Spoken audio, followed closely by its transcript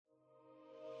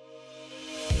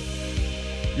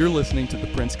You're listening to the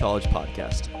Prince College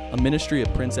Podcast, a ministry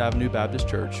of Prince Avenue Baptist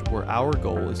Church where our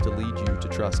goal is to lead you to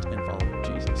trust and follow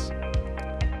Jesus.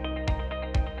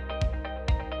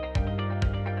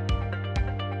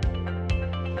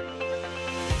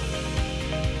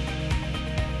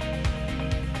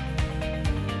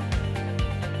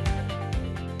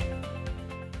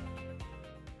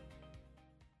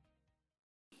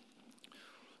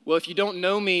 Well, if you don't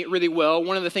know me really well,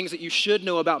 one of the things that you should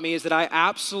know about me is that I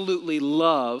absolutely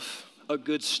love a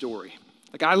good story.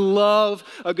 I love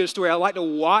a good story. I like to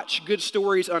watch good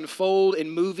stories unfold in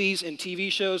movies and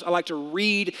TV shows. I like to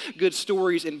read good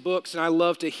stories in books, and I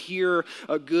love to hear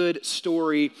a good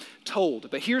story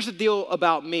told. But here's the deal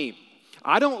about me.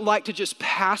 I don't like to just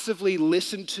passively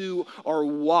listen to or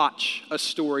watch a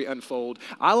story unfold.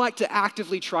 I like to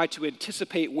actively try to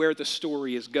anticipate where the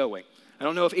story is going. I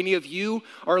don't know if any of you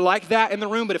are like that in the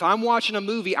room, but if I'm watching a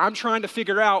movie, I'm trying to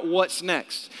figure out what's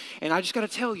next. And I just got to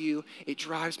tell you, it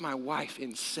drives my wife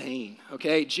insane,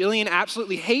 okay? Jillian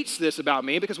absolutely hates this about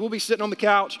me because we'll be sitting on the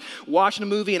couch watching a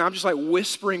movie and I'm just like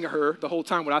whispering to her the whole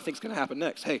time what I think is going to happen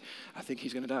next. Hey, I think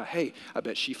he's going to die. Hey, I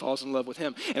bet she falls in love with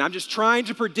him. And I'm just trying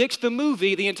to predict the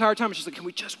movie the entire time. And she's like, can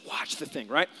we just watch the thing,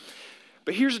 right?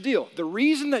 But here's the deal. The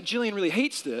reason that Jillian really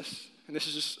hates this, and this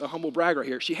is just a humble brag right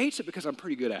here, she hates it because I'm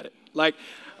pretty good at it.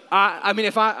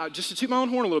 If I just to toot my own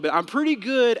horn a little bit, I'm pretty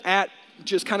good at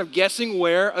just kind of guessing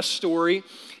where a story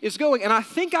is going. And I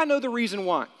think I know the reason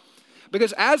why.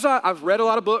 Because as I've read a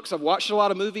lot of books, I've watched a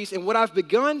lot of movies, and what I've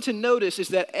begun to notice is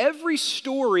that every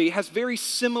story has very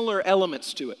similar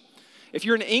elements to it. If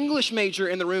you're an English major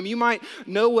in the room, you might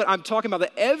know what I'm talking about,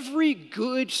 that every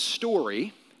good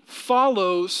story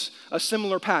follows a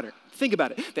similar pattern. Think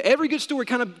about it. That every good story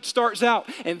kind of starts out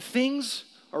and things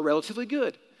are relatively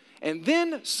good. And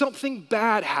then something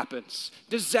bad happens.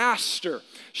 Disaster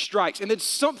strikes. And then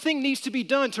something needs to be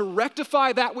done to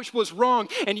rectify that which was wrong.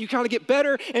 And you kind of get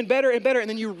better and better and better. And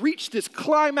then you reach this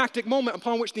climactic moment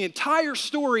upon which the entire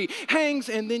story hangs.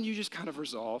 And then you just kind of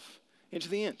resolve into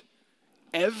the end.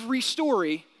 Every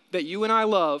story that you and I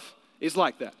love is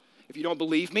like that. If you don't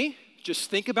believe me,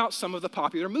 just think about some of the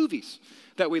popular movies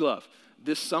that we love.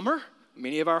 This summer,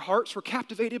 many of our hearts were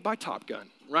captivated by Top Gun,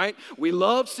 right? We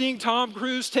loved seeing Tom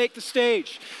Cruise take the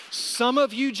stage. Some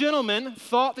of you gentlemen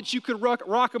thought that you could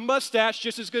rock a mustache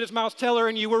just as good as Miles Teller,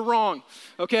 and you were wrong,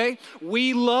 okay?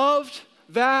 We loved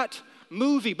that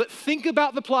movie, but think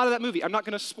about the plot of that movie. I'm not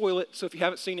going to spoil it, so if you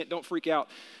haven't seen it, don't freak out.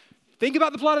 Think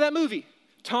about the plot of that movie.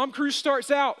 Tom Cruise starts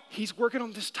out, he's working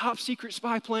on this top secret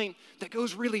spy plane that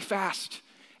goes really fast.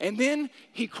 And then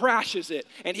he crashes it,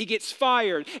 and he gets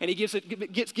fired, and he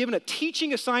gets given a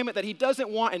teaching assignment that he doesn't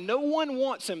want, and no one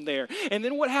wants him there. And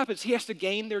then what happens? He has to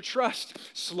gain their trust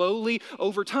slowly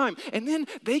over time. And then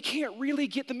they can't really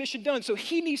get the mission done, so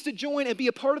he needs to join and be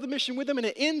a part of the mission with them, and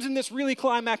it ends in this really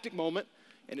climactic moment,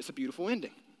 and it's a beautiful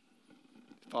ending.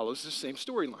 It follows the same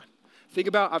storyline. Think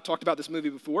about, I've talked about this movie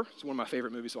before. It's one of my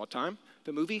favorite movies of all time.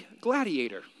 The movie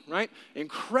Gladiator, right?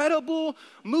 Incredible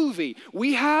movie.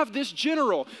 We have this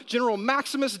General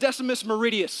Maximus Decimus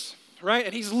Meridius, right?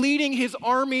 And he's leading his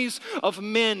armies of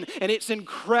men, and it's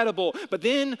incredible. But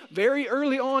then, very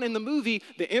early on in the movie,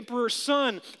 the emperor's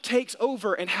son takes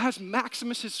over and has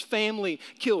Maximus's family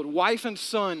killed, wife and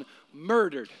son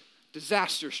murdered.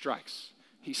 Disaster strikes.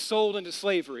 He's sold into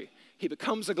slavery. He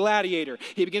becomes a gladiator.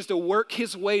 He begins to work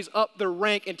his ways up the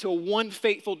rank until one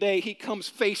fateful day he comes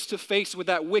face to face with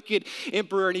that wicked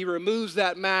emperor, and he removes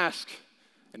that mask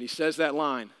and he says that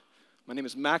line. My name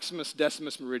is Maximus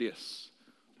Decimus Meridius,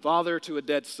 father to a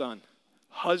dead son,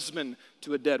 husband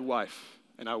to a dead wife,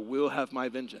 and I will have my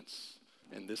vengeance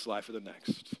in this life or the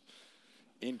next.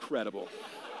 Incredible.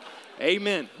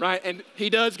 Amen, right? And he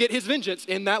does get his vengeance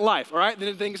in that life, all right?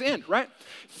 Then things end, right?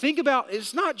 Think about,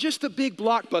 it's not just the big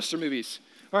blockbuster movies.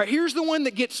 All right, here's the one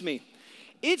that gets me.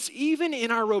 It's even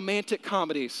in our romantic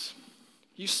comedies.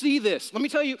 You see this. Let me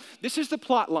tell you, this is the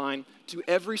plot line to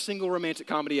every single romantic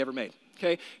comedy ever made.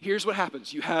 Okay, here's what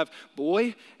happens. You have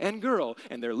boy and girl,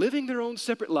 and they're living their own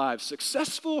separate lives,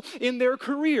 successful in their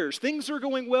careers. Things are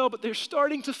going well, but they're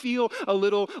starting to feel a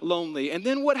little lonely. And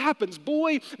then what happens?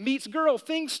 Boy meets girl.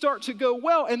 Things start to go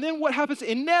well. And then what happens?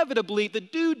 Inevitably, the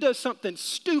dude does something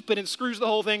stupid and screws the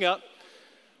whole thing up.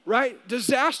 Right?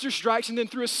 Disaster strikes, and then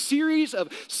through a series of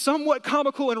somewhat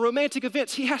comical and romantic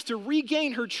events, he has to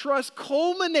regain her trust,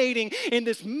 culminating in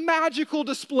this magical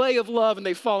display of love, and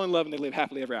they fall in love and they live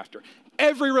happily ever after.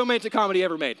 Every romantic comedy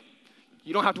ever made.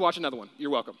 You don't have to watch another one.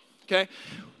 You're welcome, okay?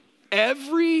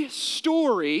 Every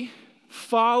story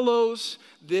follows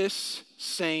this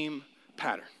same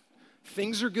pattern.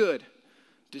 Things are good.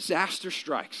 Disaster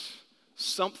strikes.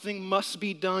 Something must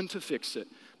be done to fix it.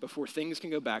 before things can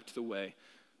go back to the way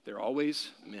they're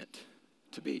always meant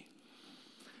to be.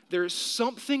 There's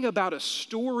something about a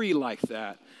story like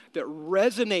that that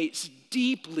resonates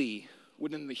deeply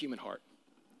within the human heart.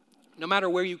 No matter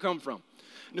where you come from,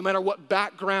 no matter what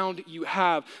background you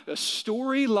have, a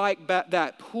story like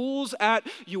that pulls at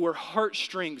your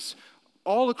heartstrings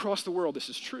all across the world. This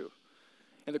is true.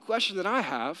 And the question that I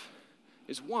have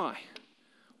is why?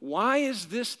 Why is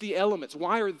this the elements?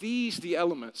 Why are these the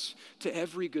elements to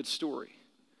every good story?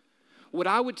 What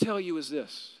I would tell you is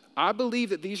this. I believe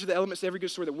that these are the elements to every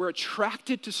good story, that we're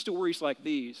attracted to stories like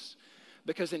these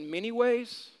because in many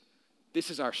ways, this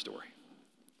is our story.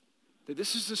 That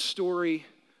this is the story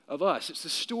of us. It's the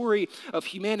story of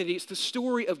humanity. It's the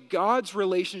story of God's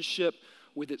relationship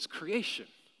with its creation,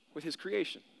 with his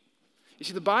creation. You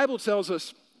see, the Bible tells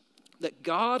us that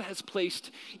God has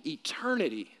placed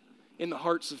eternity in the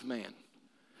hearts of man.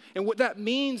 And what that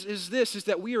means is this, is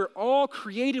that we are all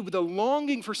created with a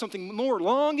longing for something more,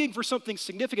 longing for something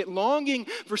significant, longing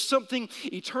for something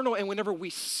eternal. And whenever we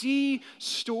see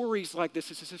stories like this,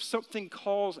 it's as if something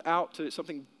calls out to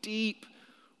something deep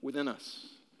within us.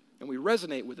 And we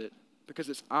resonate with it because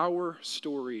it's our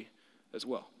story as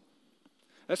well.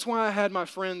 That's why I had my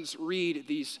friends read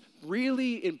these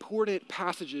really important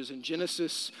passages in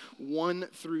Genesis 1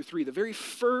 through 3, the very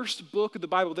first book of the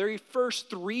Bible, the very first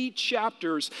 3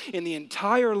 chapters in the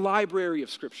entire library of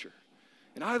Scripture.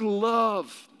 And I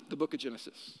love the book of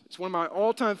Genesis. It's one of my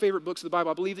all-time favorite books of the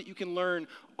Bible. I believe that you can learn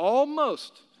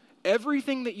almost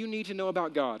everything that you need to know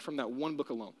about God from that one book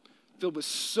alone, filled with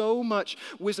so much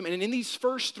wisdom. And in these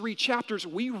first 3 chapters,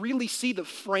 we really see the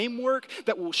framework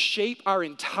that will shape our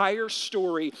entire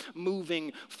story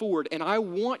moving forward. And I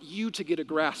want you to get a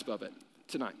grasp of it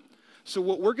tonight. So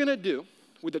what we're going to do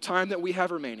with the time that we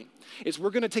have remaining is we're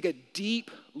going to take a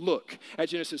deep look at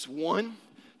Genesis 1,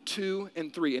 2,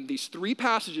 and 3. And these 3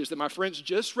 passages that my friends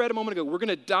just read a moment ago, we're going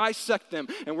to dissect them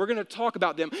and we're going to talk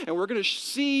about them and we're going to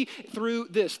see through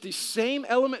this, the same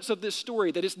elements of this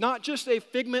story that is not just a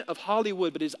figment of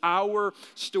Hollywood, but is our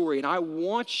story. And I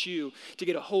want you to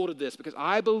get a hold of this because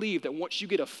I believe that once you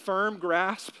get a firm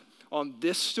grasp on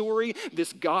this story,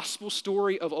 this gospel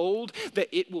story of old, that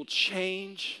it will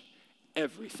change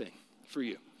everything for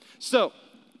you. So,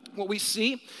 what we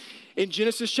see in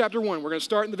Genesis chapter 1, we're going to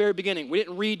start in the very beginning. We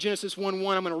didn't read Genesis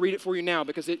 1:1. I'm going to read it for you now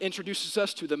because it introduces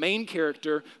us to the main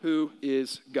character who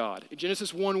is God.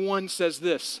 Genesis 1:1 says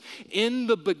this, "In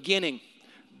the beginning,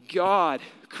 God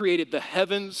created the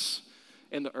heavens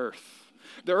and the earth.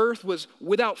 The earth was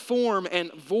without form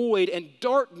and void, and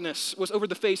darkness was over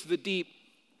the face of the deep.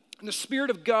 And the Spirit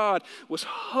of God was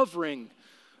hovering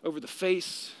over the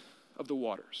face of the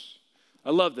waters." I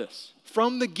love this.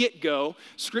 From the get-go,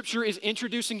 Scripture is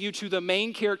introducing you to the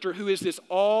main character who is this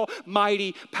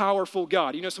almighty, powerful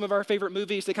God. You know, some of our favorite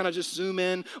movies, they kind of just zoom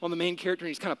in on the main character and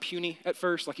he's kind of puny at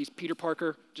first, like he's Peter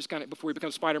Parker, just kind of before he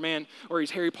becomes Spider-Man, or he's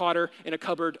Harry Potter in a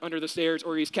cupboard under the stairs,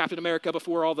 or he's Captain America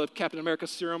before all the Captain America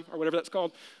serum, or whatever that's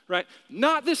called, right?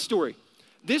 Not this story.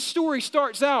 This story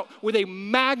starts out with a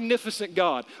magnificent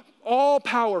God,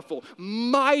 all-powerful,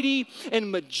 mighty,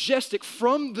 and majestic.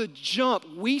 From the jump,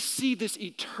 we see this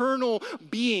eternal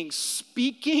being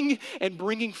speaking and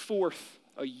bringing forth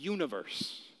a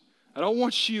universe. I don't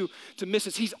want you to miss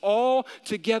this. He's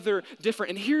altogether different.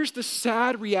 And here's the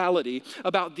sad reality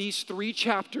about these 3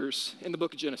 chapters in the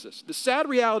book of Genesis. The sad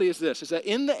reality is this, is that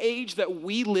in the age that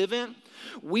we live in,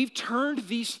 we've turned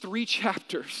these 3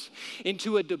 chapters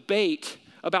into a debate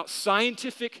about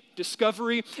scientific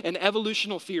discovery and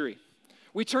evolutional theory.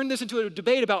 We turned this into a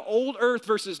debate about old earth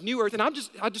versus new earth. And I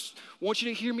just want you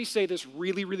to hear me say this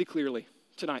really, really clearly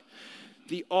tonight.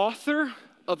 The author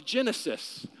of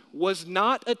Genesis was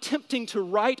not attempting to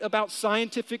write about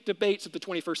scientific debates of the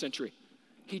 21st century.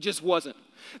 He just wasn't.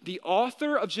 The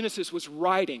author of Genesis was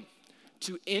writing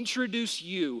to introduce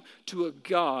you to a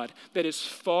God that is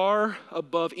far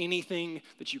above anything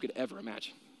that you could ever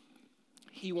imagine.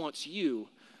 He wants you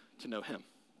to know him.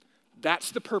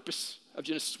 That's the purpose of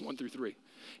Genesis 1 through 3.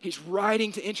 He's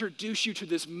writing to introduce you to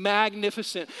this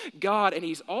magnificent God, and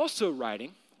he's also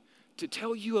writing to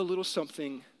tell you a little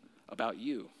something about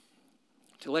you,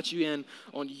 to let you in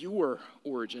on your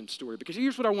origin story. Because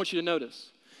here's what I want you to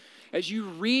notice. As you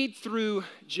read through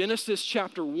Genesis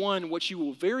chapter 1, what you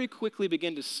will very quickly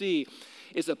begin to see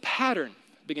is a pattern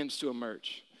begins to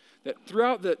emerge. That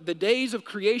throughout the days of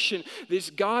creation, this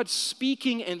God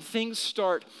speaking and things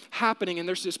start happening. And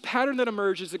there's this pattern that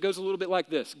emerges that goes a little bit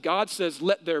like this. God says,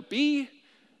 "Let there be,"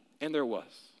 and there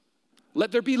was.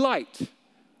 "Let there be light,"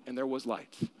 and there was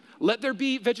light. "Let there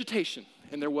be vegetation,"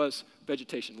 and there was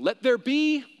vegetation. "Let there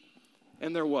be,"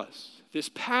 and there was. This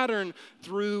pattern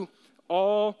through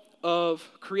all of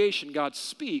creation, God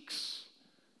speaks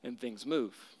and things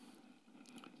move.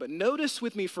 But notice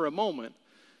with me for a moment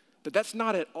that that's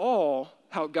not at all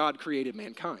how God created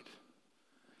mankind.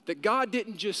 That God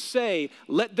didn't just say,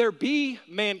 let there be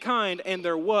mankind, and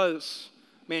there was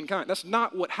mankind. That's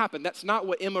not what happened. That's not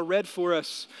what Emma read for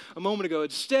us a moment ago.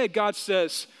 Instead, God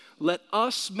says, let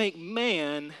us make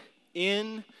man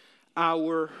in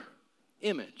our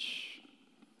image.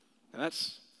 Now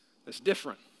that's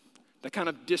different. That kind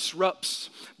of disrupts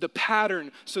the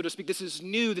pattern, so to speak. This is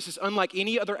new. This is unlike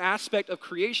any other aspect of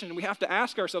creation. And we have to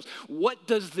ask ourselves, what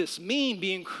does this mean,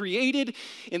 being created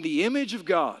in the image of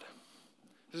God?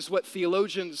 This is what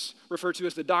theologians refer to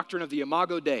as the doctrine of the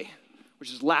Imago Dei,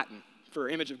 which is Latin for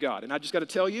image of God. And I just got to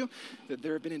tell you that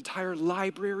there have been entire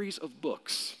libraries of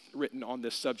books written on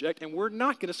this subject, and we're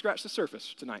not going to scratch the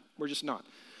surface tonight. We're just not.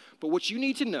 But what you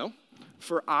need to know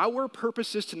for our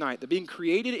purposes tonight, that being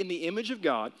created in the image of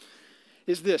God,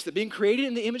 is this, that being created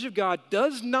in the image of God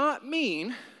does not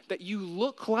mean that you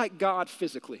look like God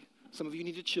physically. Some of you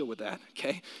need to chill with that,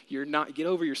 okay? Get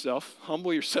over yourself,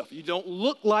 humble yourself. You don't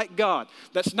look like God.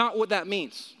 That's not what that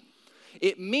means.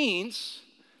 It means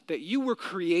that you were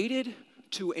created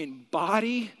to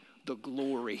embody the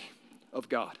glory of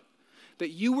God. That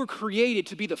you were created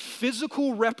to be the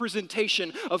physical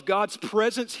representation of God's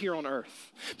presence here on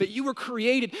earth. That you were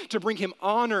created to bring him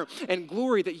honor and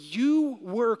glory. That you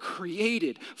were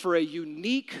created for a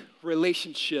unique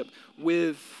relationship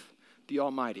with the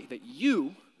Almighty. That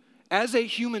you, as a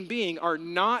human being, are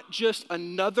not just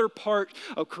another part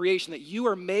of creation, that you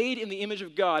are made in the image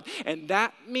of God, and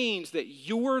that means that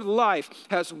your life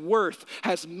has worth,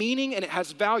 has meaning, and it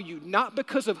has value, not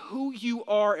because of who you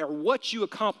are or what you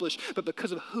accomplish, but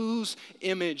because of whose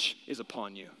image is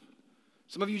upon you.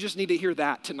 Some of you just need to hear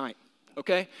that tonight,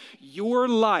 okay? Your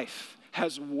life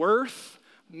has worth,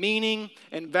 meaning,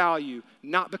 and value,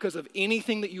 not because of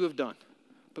anything that you have done,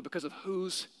 but because of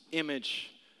whose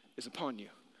image is upon you.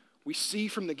 We see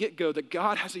from the get-go that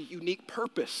God has a unique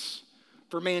purpose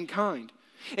for mankind.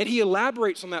 And he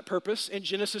elaborates on that purpose in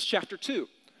Genesis chapter 2.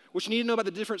 What you need to know about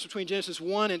the difference between Genesis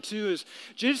 1 and 2 is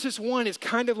Genesis 1 is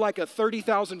kind of like a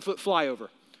 30,000-foot flyover,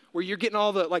 where you're getting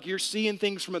you're seeing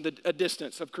things from a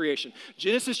distance of creation.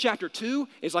 Genesis chapter 2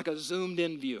 is like a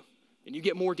zoomed-in view, and you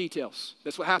get more details.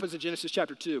 That's what happens in Genesis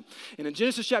chapter 2. And in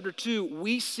Genesis chapter 2,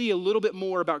 we see a little bit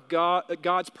more about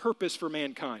God's purpose for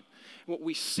mankind. What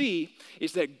we see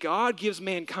is that God gives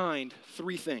mankind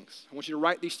three things. I want you to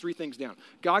write these three things down.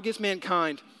 God gives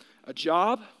mankind a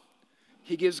job,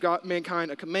 he gives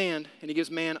mankind a command, and he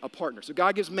gives man a partner. So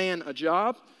God gives man a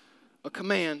job, a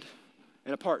command,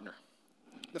 and a partner.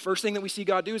 The first thing that we see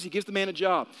God do is he gives the man a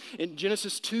job. In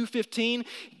Genesis 2:15,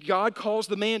 God calls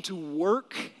the man to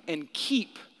work and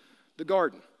keep the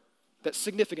garden. That's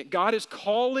significant. God is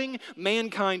calling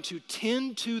mankind to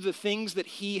tend to the things that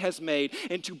he has made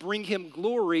and to bring him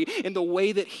glory in the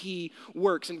way that he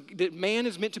works. And that man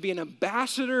is meant to be an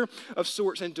ambassador of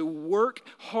sorts and to work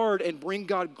hard and bring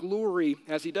God glory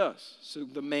as he does. So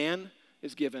the man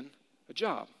is given a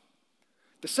job.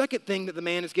 The second thing that the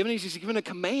man is given is he's given a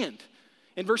command.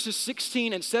 In verses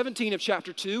 16 and 17 of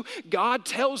chapter 2, God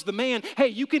tells the man, hey,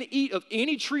 you can eat of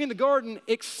any tree in the garden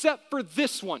except for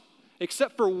this one.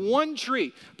 Except for one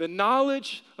tree, the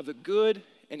knowledge of the good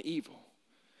and evil.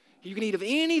 You can eat of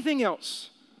anything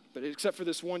else, but except for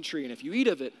this one tree. And if you eat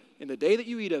of it, in the day that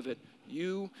you eat of it,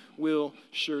 you will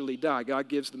surely die. God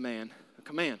gives the man a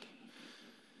command.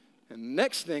 And the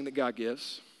next thing that God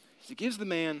gives is he gives the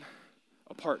man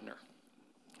a partner.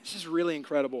 This is really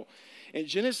incredible. In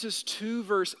Genesis 2,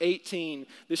 verse 18,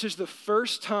 this is the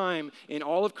first time in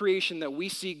all of creation that we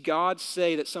see God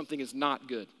say that something is not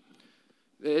good.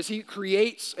 As he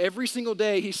creates every single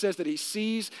day, he says that he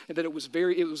sees and that it was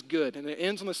good. And it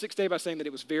ends on the sixth day by saying that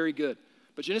it was very good.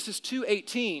 But Genesis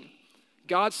 2:18,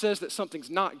 God says that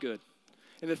something's not good.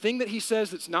 And the thing that he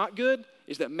says that's not good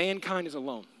is that mankind is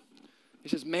alone. He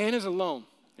says man is alone,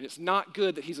 and it's not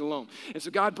good that he's alone. And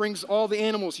so God brings all the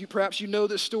animals. Perhaps you know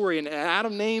this story, and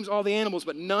Adam names all the animals,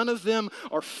 but none of them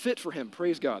are fit for him.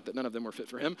 Praise God that none of them were fit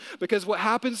for him. Because what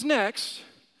happens next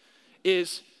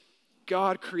is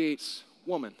God creates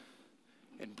woman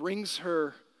and brings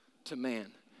her to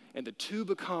man, and the two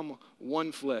become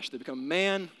one flesh. They become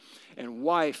man and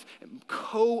wife and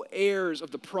co-heirs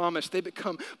of the promise. They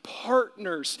become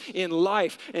partners in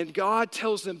life, and God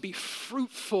tells them, be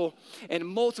fruitful and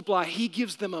multiply. He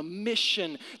gives them a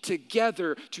mission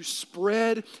together to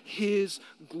spread his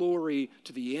glory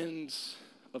to the ends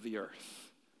of the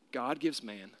earth. God gives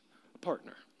man a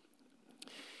partner.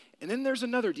 And then there's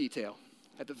another detail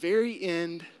at the very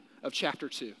end of chapter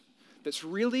 2. that's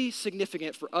really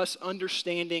significant for us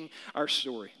understanding our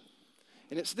story.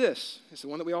 And it's this. It's the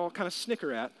one that we all kind of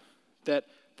snicker at, that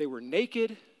they were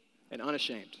naked and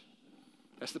unashamed.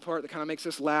 That's the part that kind of makes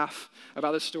us laugh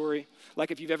about this story. Like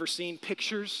if you've ever seen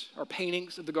pictures or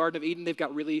paintings of the Garden of Eden, they've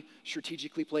got really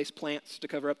strategically placed plants to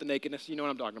cover up the nakedness. You know what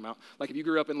I'm talking about. Like if you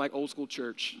grew up in like old school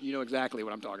church, you know exactly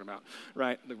what I'm talking about,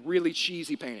 right? The really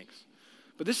cheesy paintings.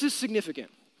 But this is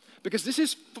significant because this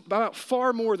is about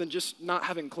far more than just not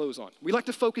having clothes on. We like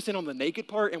to focus in on the naked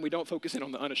part and we don't focus in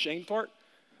on the unashamed part.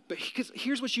 But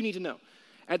here's what you need to know.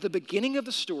 At the beginning of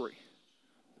the story,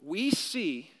 we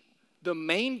see the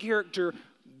main character,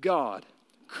 God,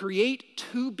 create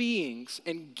two beings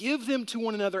and give them to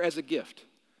one another as a gift.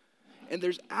 And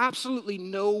there's absolutely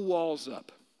no walls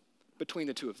up between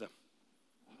the two of them.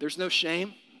 There's no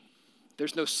shame.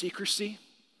 There's no secrecy.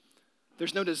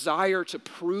 There's no desire to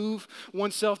prove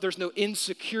oneself. There's no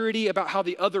insecurity about how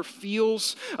the other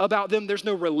feels about them. There's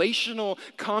no relational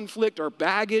conflict or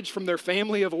baggage from their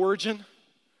family of origin.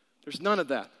 There's none of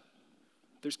that.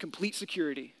 There's complete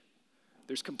security.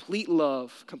 There's complete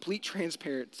love, complete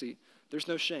transparency. There's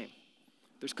no shame.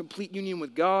 There's complete union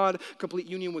with God, complete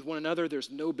union with one another.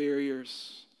 There's no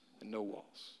barriers and no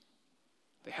walls.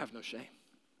 They have no shame.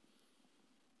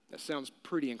 That sounds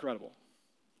pretty incredible.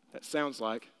 That sounds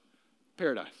like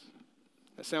paradise.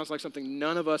 That sounds like something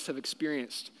none of us have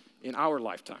experienced in our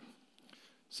lifetime.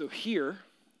 So here,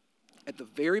 at the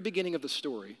very beginning of the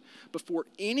story, before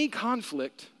any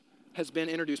conflict has been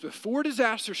introduced, before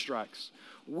disaster strikes,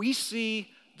 we see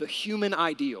the human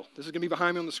ideal. This is going to be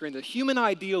behind me on the screen. The human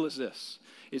ideal is this,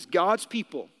 is God's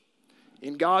people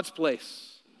in God's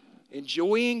place,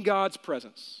 enjoying God's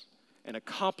presence and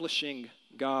accomplishing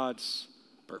God's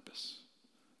purpose.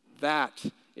 That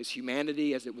is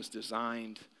humanity as it was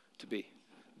designed to be.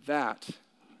 That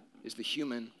is the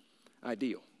human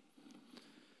ideal.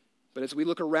 But as we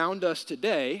look around us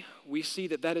today, we see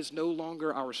that that is no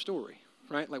longer our story.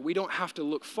 Right? Like we don't have to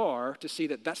look far to see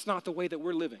that that's not the way that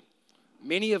we're living.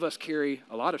 Many of us carry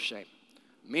a lot of shame.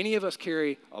 Many of us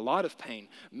carry a lot of pain.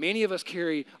 Many of us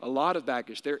carry a lot of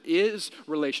baggage. There is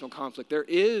relational conflict. There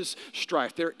is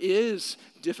strife. There is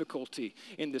difficulty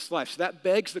in this life. So that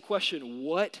begs the question,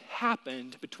 what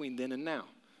happened between then and now?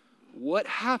 What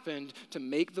happened to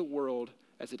make the world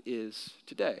as it is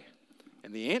today?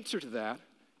 And the answer to that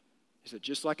is that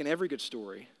just like in every good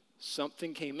story,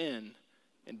 something came in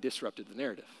and disrupted the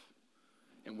narrative.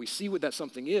 And we see what that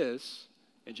something is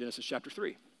in Genesis chapter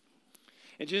 3.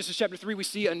 In Genesis chapter 3, we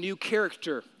see a new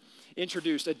character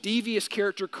introduced, a devious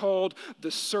character called the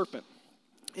serpent.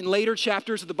 In later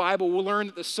chapters of the Bible, we'll learn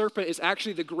that the serpent is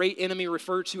actually the great enemy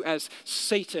referred to as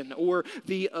Satan or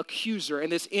the accuser.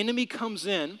 And this enemy comes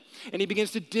in and he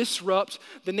begins to disrupt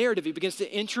the narrative. He begins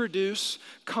to introduce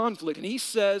conflict. And he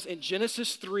says in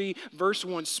Genesis 3, verse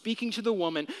 1, speaking to the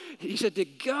woman, he said,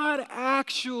 did God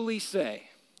actually say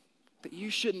that you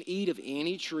shouldn't eat of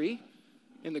any tree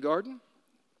in the garden?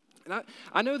 And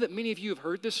I know that many of you have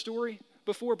heard this story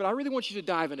before, but I really want you to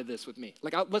dive into this with me.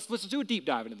 Let's do a deep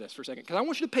dive into this for a second, because I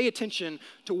want you to pay attention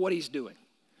to what he's doing.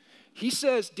 He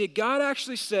says, did God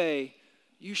actually say,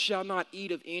 you shall not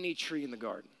eat of any tree in the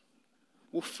garden?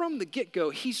 Well, from the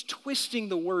get-go, he's twisting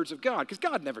the words of God, because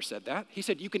God never said that. He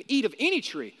said, you can eat of any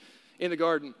tree in the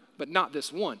garden, but not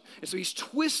this one. And so he's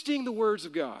twisting the words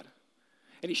of God,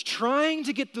 and he's trying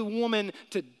to get the woman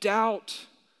to doubt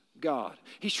God.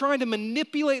 He's trying to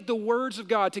manipulate the words of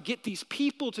God to get these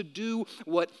people to do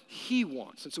what he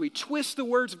wants. And so he twists the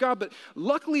words of God, but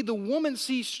luckily the woman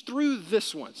sees through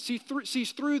this one,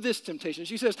 sees through this temptation.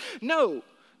 She says, no,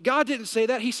 God didn't say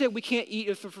that. He said we can't eat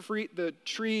of the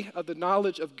tree of the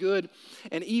knowledge of good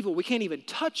and evil. We can't even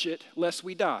touch it lest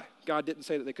we die. God didn't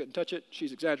say that they couldn't touch it.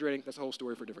 She's exaggerating. That's a whole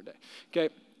story for a different day.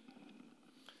 Okay?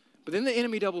 But then the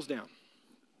enemy doubles down,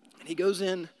 and he goes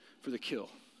in for the kill.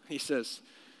 He says,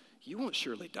 you won't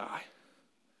surely die.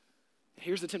 And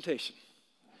here's the temptation.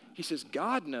 He says,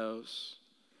 God knows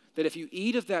that if you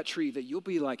eat of that tree, that you'll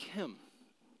be like him.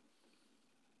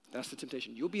 That's the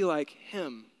temptation. You'll be like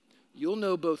him. You'll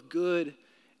know both good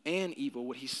and evil.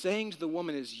 What he's saying to the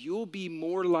woman is, you'll be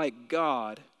more like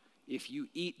God if you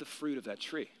eat the fruit of that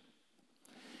tree.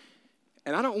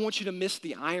 And I don't want you to miss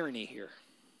the irony here.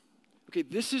 Okay,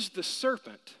 this is the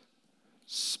serpent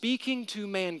speaking to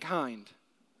mankind,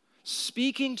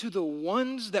 speaking to the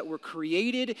ones that were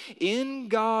created in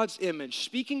God's image,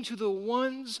 speaking to the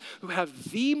ones who have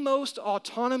the most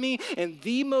autonomy and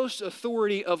the most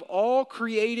authority of all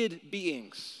created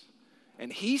beings.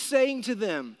 And he's saying to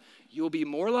them, you'll be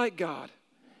more like God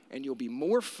and you'll be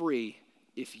more free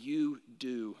if you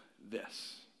do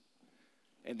this.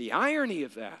 And the irony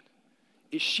of that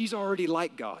is she's already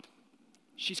like God.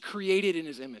 She's created in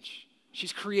his image.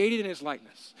 She's created in his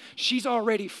likeness. She's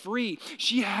already free.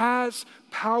 She has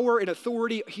power and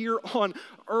authority here on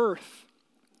earth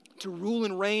to rule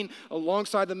and reign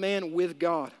alongside the man with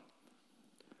God.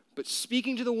 But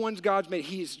speaking to the ones God's made,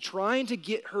 he's trying to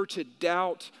get her to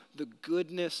doubt the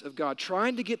goodness of God,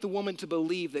 trying to get the woman to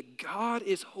believe that God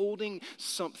is holding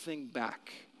something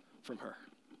back from her.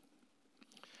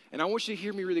 And I want you to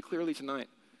hear me really clearly tonight.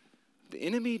 The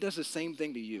enemy does the same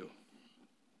thing to you.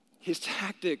 His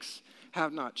tactics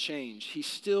have not changed. He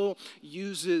still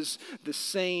uses the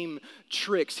same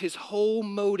tricks. His whole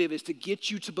motive is to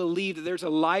get you to believe that there's a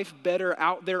life better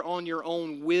out there on your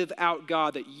own without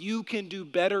God, that you can do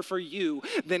better for you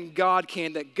than God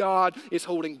can, that God is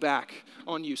holding back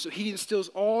on you. So he instills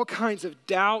all kinds of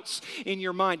doubts in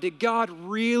your mind. Did God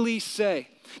really say?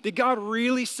 Did God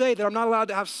really say that I'm not allowed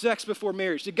to have sex before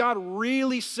marriage? Did God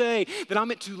really say that I'm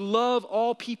meant to love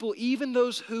all people, even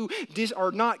those who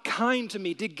are not kind to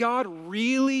me? Did God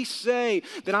really say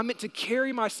that I'm meant to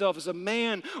carry myself as a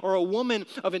man or a woman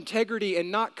of integrity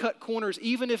and not cut corners,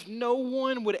 even if no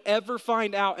one would ever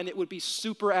find out and it would be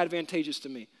super advantageous to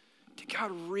me? Did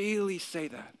God really say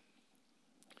that?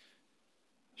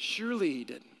 Surely he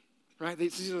didn't. Right?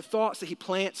 These are the thoughts that he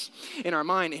plants in our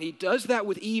mind. And he does that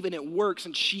with Eve, and it works.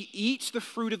 And she eats the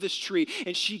fruit of this tree,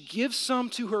 and she gives some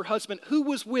to her husband who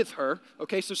was with her.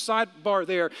 Okay, so sidebar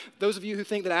there. Those of you who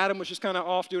think that Adam was just kind of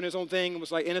off doing his own thing and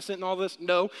was like innocent and all this,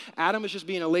 no. Adam was just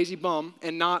being a lazy bum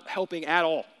and not helping at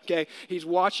all. Okay, he's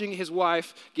watching his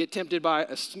wife get tempted by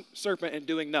a serpent and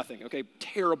doing nothing. Okay,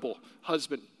 terrible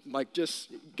husband. Like,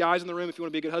 just guys in the room, if you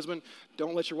want to be a good husband,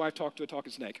 don't let your wife talk to a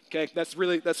talking snake. Okay, that's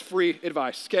free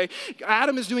advice. Okay,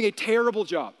 Adam is doing a terrible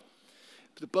job.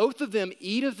 But both of them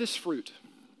eat of this fruit,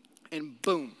 and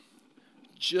boom,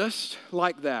 just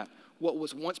like that, what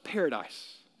was once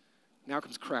paradise now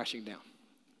comes crashing down.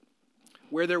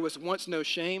 Where there was once no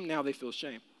shame, now they feel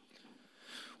shame.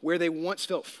 Where they once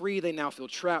felt free, they now feel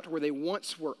trapped. Where they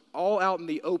once were all out in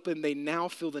the open, they now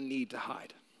feel the need to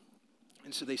hide.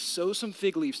 And so they sew some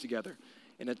fig leaves together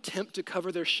and attempt to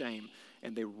cover their shame,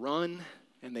 and they run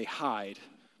and they hide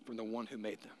from the one who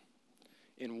made them.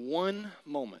 In one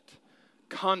moment,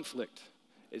 conflict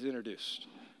is introduced.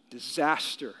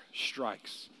 Disaster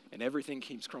strikes, and everything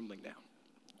keeps crumbling down.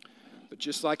 But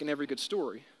just like in every good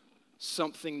story,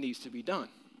 something needs to be done.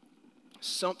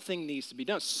 Something needs to be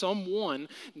done. Someone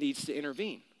needs to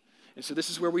intervene. And so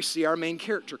this is where we see our main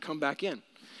character come back in.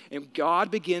 And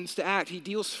God begins to act. He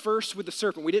deals first with the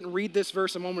serpent. We didn't read this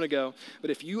verse a moment ago, but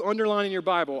if you underline in your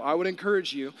Bible, I would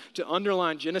encourage you to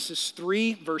underline Genesis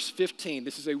 3, verse 15.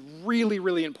 This is a really,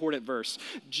 really important verse.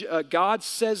 God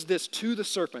says this to the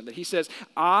serpent, that he says,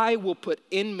 I will put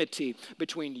enmity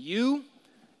between you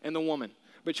and the woman,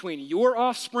 between your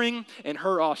offspring and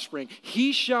her offspring.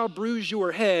 He shall bruise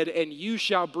your head, and you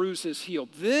shall bruise his heel.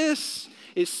 This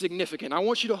is significant. I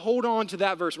want you to hold on to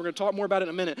that verse. We're going to talk more about it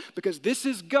in a minute, because this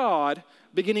is God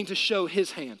beginning to show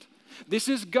his hand. This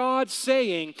is God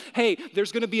saying, hey,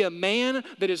 there's going to be a man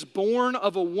that is born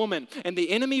of a woman, and the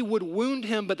enemy would wound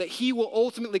him, but that he will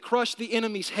ultimately crush the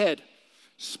enemy's head.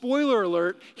 Spoiler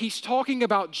alert, he's talking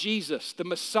about Jesus, the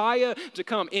Messiah to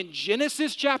come. In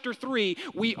Genesis chapter 3,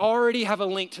 we already have a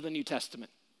link to the New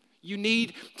Testament. You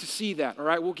need to see that, all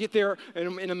right? We'll get there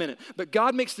in a minute. But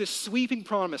God makes this sweeping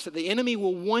promise that the enemy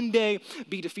will one day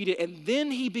be defeated, and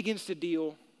then he begins to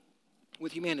deal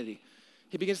with humanity.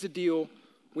 He begins to deal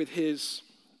with his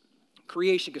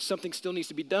creation, because something still needs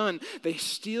to be done. They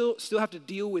still have to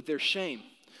deal with their shame.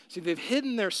 See, they've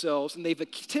hidden themselves, and they've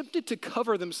attempted to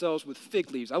cover themselves with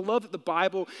fig leaves. I love that the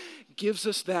Bible gives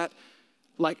us that,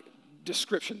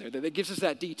 description there, that it gives us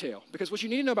that detail. Because what you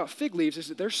need to know about fig leaves is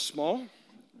that they're small,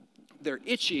 they're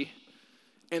itchy,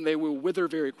 and they will wither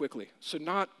very quickly. So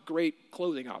not great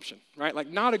clothing option,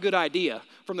 right? Not a good idea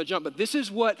from the jump, but this is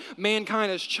what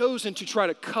mankind has chosen to try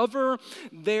to cover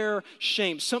their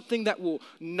shame. Something that will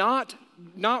not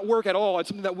work at all, and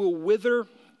something that will wither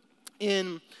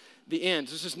in the end.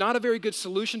 This is not a very good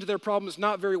solution to their problem. It's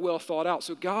not very well thought out.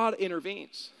 So God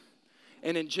intervenes.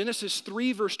 And in Genesis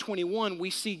 3, verse 21,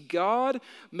 we see God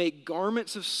make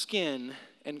garments of skin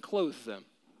and clothe them.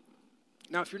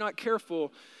 Now, if you're not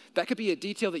careful, that could be a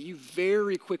detail that you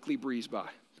very quickly breeze by,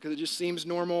 because it just seems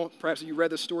normal. Perhaps you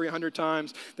read the story 100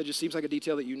 times. That just seems like a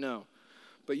detail that you know.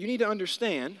 But you need to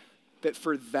understand that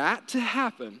for that to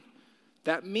happen,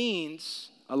 that means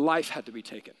a life had to be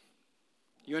taken.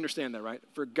 You understand that, right?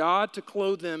 For God to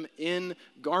clothe them in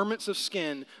garments of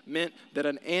skin meant that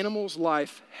an animal's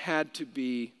life had to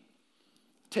be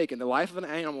taken. The life of an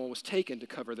animal was taken to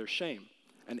cover their shame.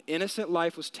 An innocent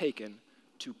life was taken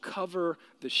to cover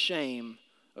the shame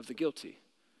of the guilty.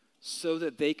 so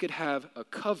that they could have a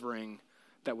covering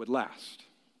that would last.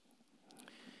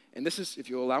 And this is, if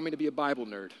you'll allow me to be a Bible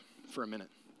nerd for a minute,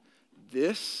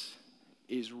 this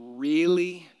is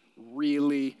really,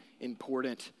 really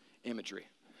important imagery.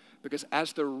 Because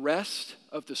as the rest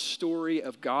of the story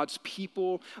of God's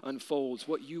people unfolds,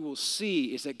 what you will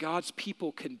see is that God's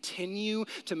people continue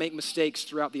to make mistakes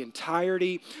throughout the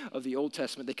entirety of the Old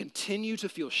Testament. They continue to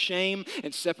feel shame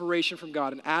and separation from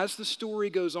God. And as the story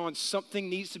goes on,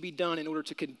 something needs to be done in order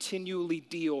to continually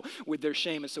deal with their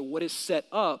shame. And so what is set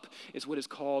up is what is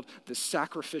called the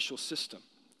sacrificial system.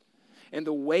 And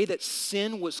the way that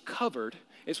sin was covered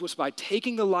was by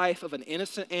taking the life of an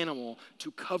innocent animal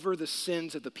to cover the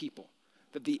sins of the people.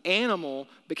 That the animal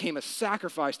became a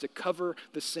sacrifice to cover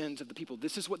the sins of the people.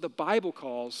 This is what the Bible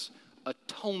calls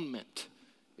atonement.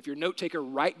 If you're a note taker,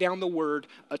 write down the word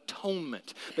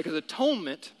atonement. Because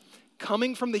atonement,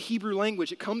 coming from the Hebrew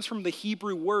language, it comes from the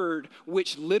Hebrew word,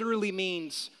 which literally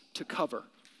means to cover.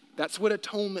 That's what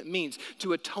atonement means.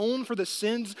 To atone for the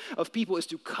sins of people is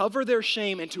to cover their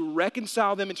shame and to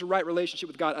reconcile them into right relationship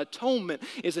with God. Atonement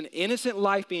is an innocent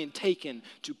life being taken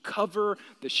to cover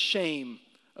the shame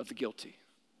of the guilty.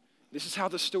 This is how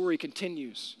the story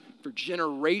continues for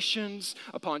generations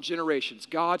upon generations.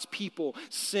 God's people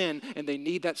sin, and they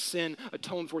need that sin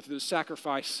atoned for through the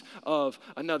sacrifice of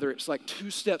another. It's like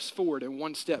 2 steps forward and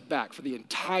 1 step back for the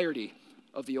entirety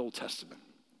of the Old Testament.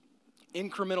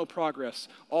 Incremental progress,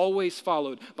 always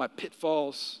followed by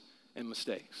pitfalls and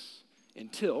mistakes,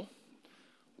 until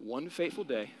one fateful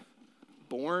day,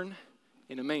 born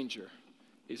in a manger,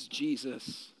 is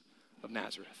Jesus of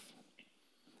Nazareth.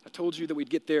 I told you that we'd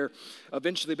get there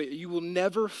eventually, but you will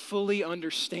never fully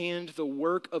understand the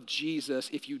work of Jesus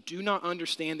if you do not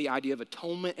understand the idea of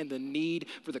atonement and the need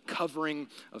for the covering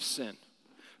of sin.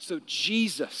 So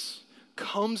Jesus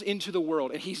comes into the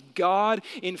world, and he's God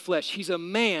in flesh. He's a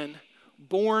man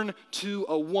born to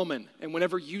a woman. And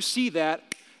whenever you see that,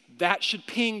 that should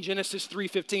ping Genesis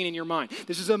 3:15 in your mind.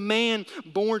 This is a man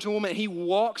born to a woman, and he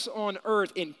walks on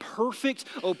earth in perfect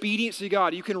obedience to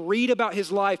God. You can read about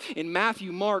his life in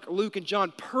Matthew, Mark, Luke, and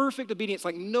John. Perfect obedience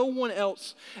like no one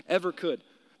else ever could.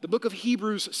 The book of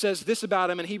Hebrews says this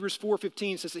about him, and Hebrews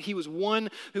 4:15 says that he was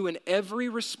one who in every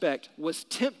respect was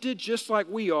tempted just like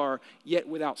we are, yet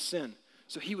without sin.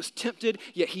 So he was tempted,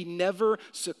 yet he never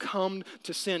succumbed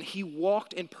to sin. He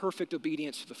walked in perfect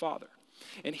obedience to the Father.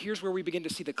 And here's where we begin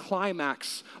to see the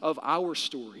climax of our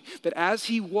story. That as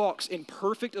he walks in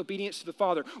perfect obedience to the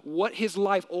Father, what his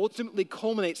life ultimately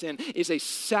culminates in is a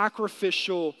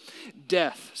sacrificial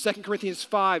death. 2 Corinthians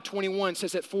 5:21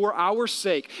 says that for our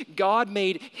sake, God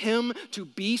made him to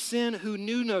be sin who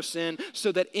knew no sin,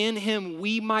 so that in him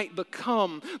we might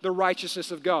become the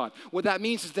righteousness of God. What that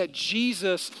means is that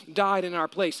Jesus died in our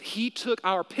place. He took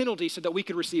our penalty so that we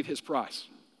could receive his prize.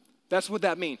 That's what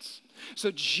that means.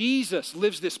 So Jesus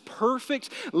lives this perfect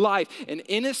life, an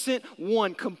innocent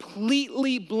one,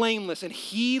 completely blameless, and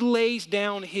he lays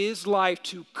down his life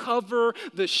to cover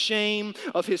the shame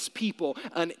of his people.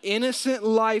 An innocent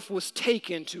life was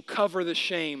taken to cover the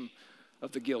shame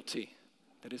of the guilty.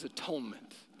 That is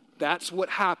atonement. That's what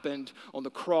happened on the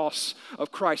cross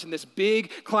of Christ. In this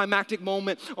big climactic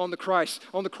moment on the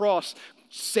cross,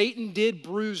 Satan did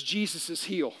bruise Jesus'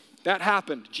 heel. That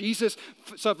happened. Jesus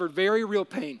suffered very real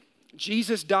pain.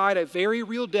 Jesus died a very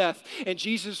real death, and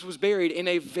Jesus was buried in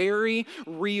a very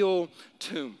real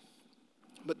tomb.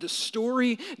 But the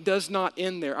story does not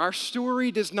end there. Our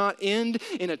story does not end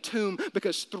in a tomb,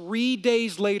 because 3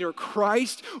 days later,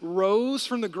 Christ rose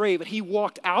from the grave, and he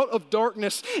walked out of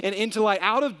darkness and into light,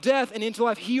 out of death and into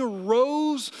life. He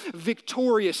arose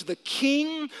victorious, the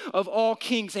King of all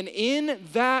kings. And in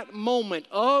that moment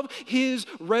of his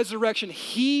resurrection,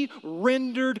 he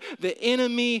rendered the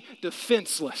enemy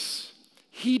defenseless.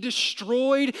 He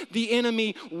destroyed the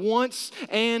enemy once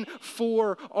and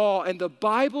for all. And the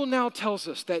Bible now tells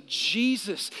us that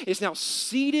Jesus is now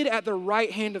seated at the right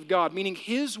hand of God, meaning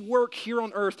his work here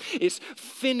on earth is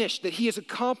finished, that he has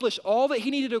accomplished all that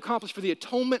he needed to accomplish for the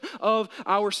atonement of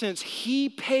our sins. He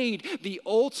paid the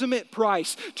ultimate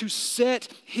price to set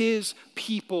his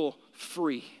people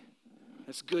free.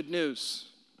 That's good news.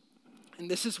 And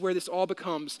this is where this all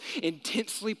becomes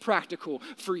intensely practical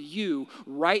for you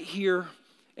right here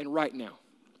and right now.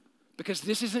 Because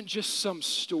this isn't just some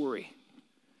story.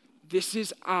 This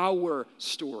is our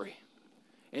story.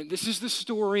 And this is the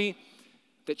story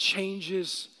that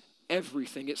changes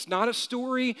everything. It's not a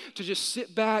story to just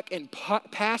sit back and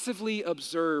passively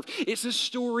observe. It's a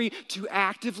story to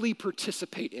actively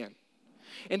participate in.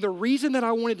 And the reason that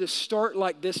I wanted to start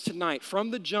like this tonight,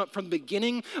 from the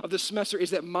beginning of the semester,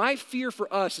 is that my fear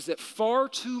for us is that far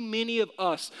too many of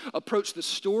us approach the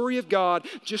story of God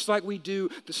just like we do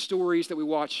the stories that we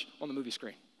watch on the movie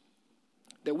screen.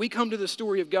 That we come to the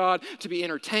story of God to be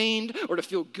entertained or to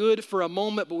feel good for a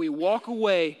moment, but we walk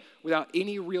away without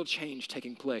any real change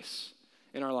taking place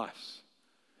in our lives.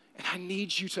 And I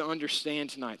need you to understand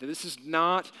tonight that this is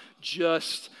not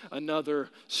just another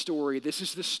story. This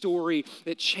is the story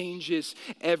that changes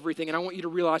everything. And I want you to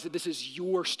realize that this is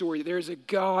your story, that there is a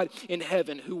God in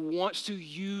heaven who wants to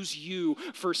use you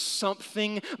for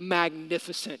something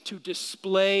magnificent, to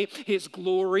display his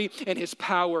glory and his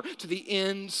power to the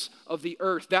ends of the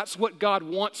earth. That's what God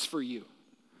wants for you.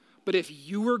 But if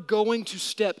you are going to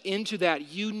step into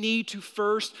that, you need to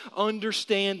first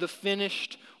understand the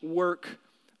finished work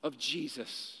of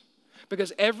Jesus.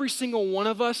 Because every single one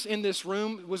of us in this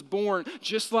room was born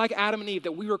just like Adam and Eve,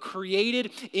 that we were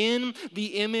created in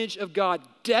the image of God,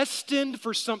 destined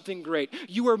for something great.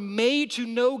 You are made to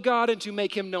know God and to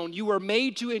make him known. You are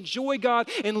made to enjoy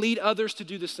God and lead others to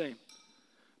do the same.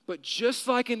 But just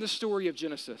like in the story of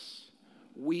Genesis,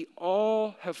 we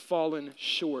all have fallen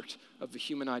short of the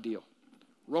human ideal.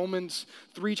 Romans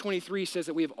 3:23 says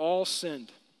that we have all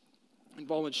sinned and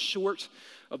fallen short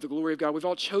of the glory of God. We've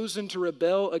all chosen to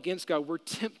rebel against God. We're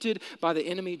tempted by the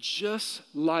enemy just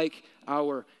like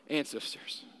our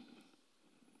ancestors.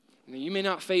 Now, you may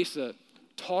not face a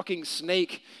talking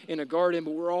snake in a garden,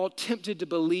 but we're all tempted to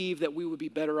believe that we would be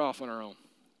better off on our own.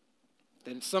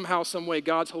 That somehow, some way,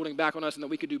 God's holding back on us and that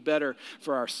we could do better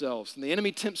for ourselves. And the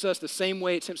enemy tempts us the same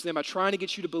way it tempts them, by trying to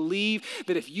get you to believe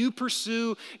that if you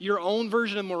pursue your own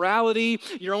version of morality,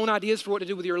 your own ideas for what to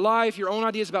do with your life, your own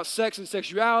ideas about sex and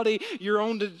sexuality, your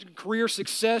own career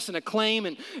success and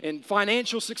acclaim and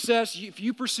financial success, if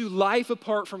you pursue life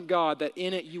apart from God, that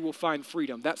in it you will find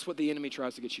freedom. That's what the enemy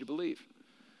tries to get you to believe.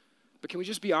 But can we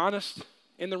just be honest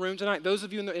in the room tonight? Those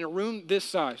of you in a room this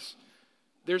size,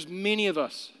 there's many of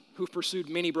us who've pursued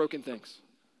many broken things.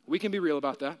 We can be real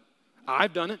about that.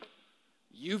 I've done it.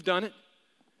 You've done it.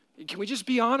 Can we just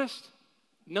be honest?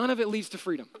 None of it leads to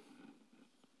freedom.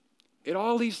 It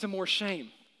all leads to more shame.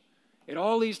 It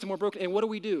all leads to more broken. And what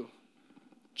do?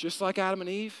 Just like Adam and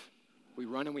Eve, we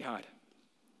run and we hide.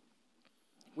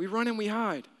 We run and we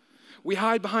hide. We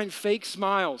hide behind fake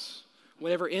smiles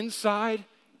whenever inside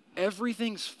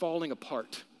everything's falling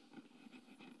apart.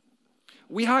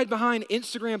 We hide behind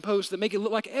Instagram posts that make it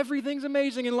look like everything's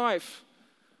amazing in life,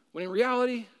 when in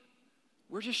reality,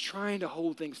 we're just trying to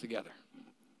hold things together.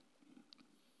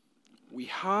 We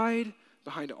hide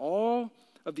behind all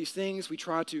of these things. We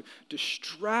try to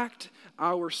distract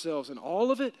ourselves, and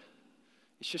all of it,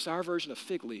 it's just our version of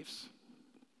fig leaves.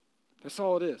 That's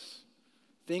all it is.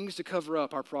 Things to cover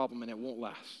up our problem, and it won't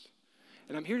last.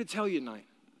 And I'm here to tell you tonight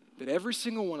that every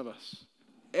single one of us,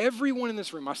 everyone in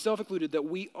this room, myself included, that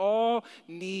we all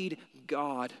need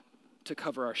God to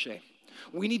cover our shame.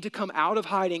 We need to come out of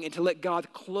hiding and to let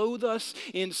God clothe us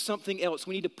in something else.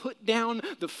 We need to put down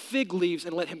the fig leaves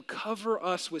and let him cover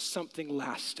us with something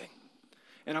lasting.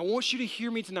 And I want you to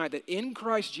hear me tonight that in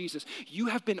Christ Jesus, you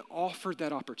have been offered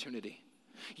that opportunity.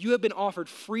 You have been offered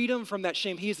freedom from that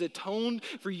shame. He has atoned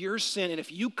for your sin. And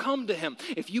if you come to him,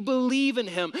 if you believe in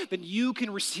him, then you can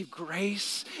receive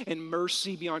grace and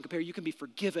mercy beyond compare. You can be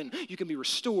forgiven. You can be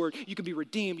restored. You can be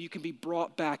redeemed. You can be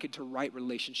brought back into right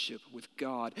relationship with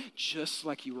God, just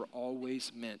like you were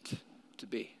always meant to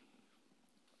be.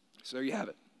 So there you have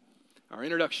it. Our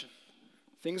introduction.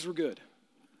 Things were good.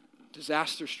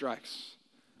 Disaster strikes.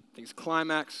 Things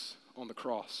climax on the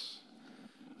cross.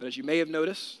 But as you may have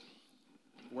noticed,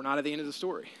 we're not at the end of the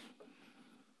story.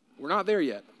 We're not there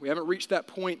yet. We haven't reached that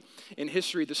point in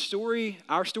history.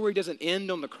 Our story doesn't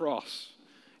end on the cross.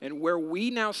 And where we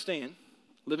now stand,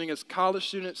 living as college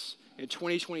students in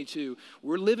 2022,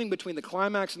 we're living between the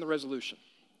climax and the resolution.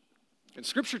 And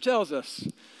Scripture tells us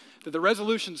that the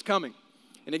resolution's coming.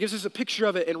 And it gives us a picture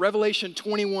of it in Revelation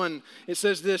 21. It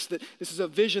says this, that this is a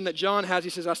vision that John has. He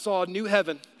says, I saw a new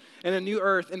heaven and a new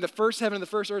earth, and the first heaven and the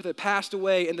first earth had passed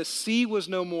away, and the sea was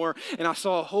no more. And I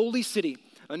saw a holy city,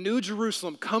 a new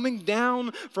Jerusalem, coming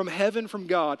down from heaven from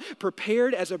God,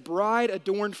 prepared as a bride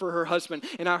adorned for her husband.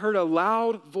 And I heard a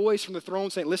loud voice from the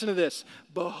throne saying, listen to this,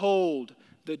 behold,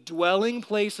 the dwelling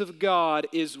place of God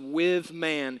is with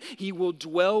man. He will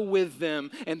dwell with them,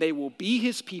 and they will be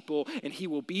his people, and he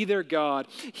will be their God.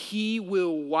 He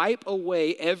will wipe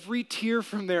away every tear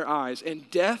from their eyes, and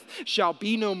death shall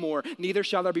be no more. Neither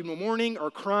shall there be no mourning or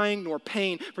crying nor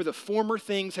pain, for the former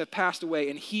things have passed away.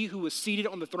 And he who was seated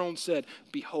on the throne said,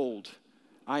 behold,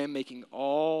 I am making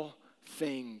all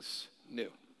things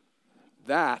new.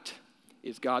 That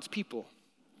is God's people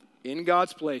in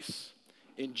God's place,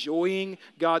 enjoying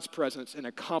God's presence, and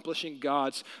accomplishing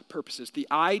God's purposes. The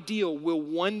ideal will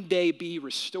one day be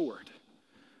restored.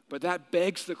 But that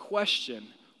begs the question,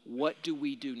 what do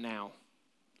we do now?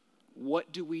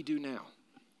 What do we do now?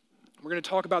 We're going to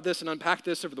talk about this and unpack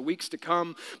this over the weeks to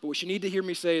come, but what you need to hear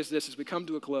me say is this as we come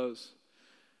to a close,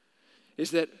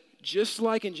 is that just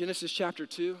like in Genesis chapter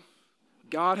 2,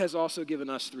 God has also given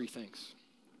us three things.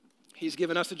 He's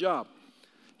given us a job,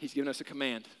 he's given us a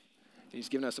command, and he's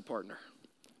given us a partner.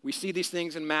 We see these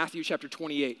things in Matthew chapter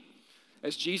 28.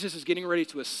 As Jesus is getting ready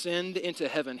to ascend into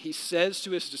heaven, he says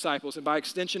to his disciples, and by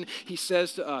extension, he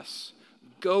says to us,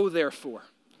 go therefore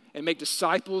and make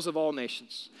disciples of all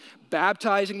nations,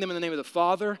 baptizing them in the name of the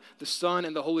Father, the Son,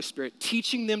 and the Holy Spirit,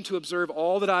 teaching them to observe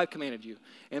all that I've commanded you.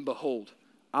 And behold,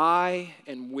 I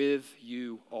am with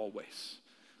you always,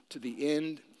 to the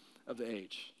end of the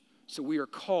age. So we are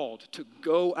called to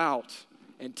go out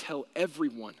and tell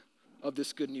everyone of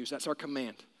this good news. That's our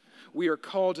command. We are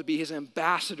called to be his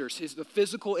ambassadors, the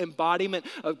physical embodiment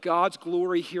of God's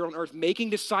glory here on earth. Making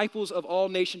disciples of all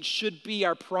nations should be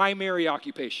our primary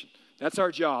occupation. That's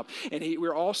our job. And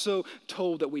we're also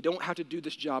told that we don't have to do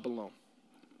this job alone.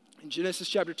 In Genesis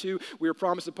chapter 2, we are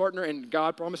promised a partner, and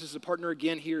God promises a partner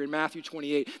again here in Matthew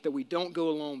 28, that we don't go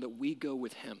alone, that we go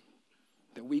with him.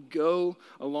 That we go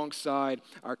alongside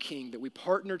our King, that we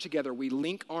partner together, we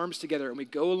link arms together, and we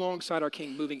go alongside our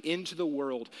King, moving into the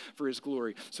world for his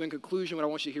glory. So in conclusion, what I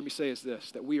want you to hear me say is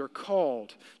this, that we are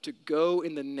called to go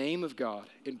in the name of God,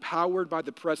 empowered by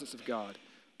the presence of God,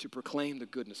 to proclaim the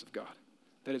goodness of God.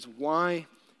 That is why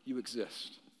you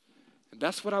exist. And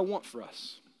that's what I want for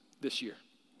us this year,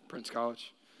 Prince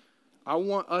College. I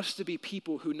want us to be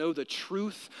people who know the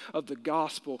truth of the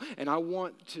gospel, and I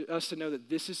want us to know that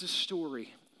this is a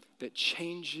story that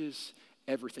changes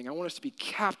everything. I want us to be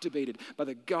captivated by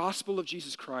the gospel of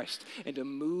Jesus Christ and to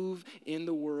move in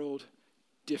the world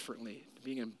differently,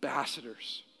 being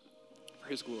ambassadors for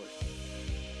his glory.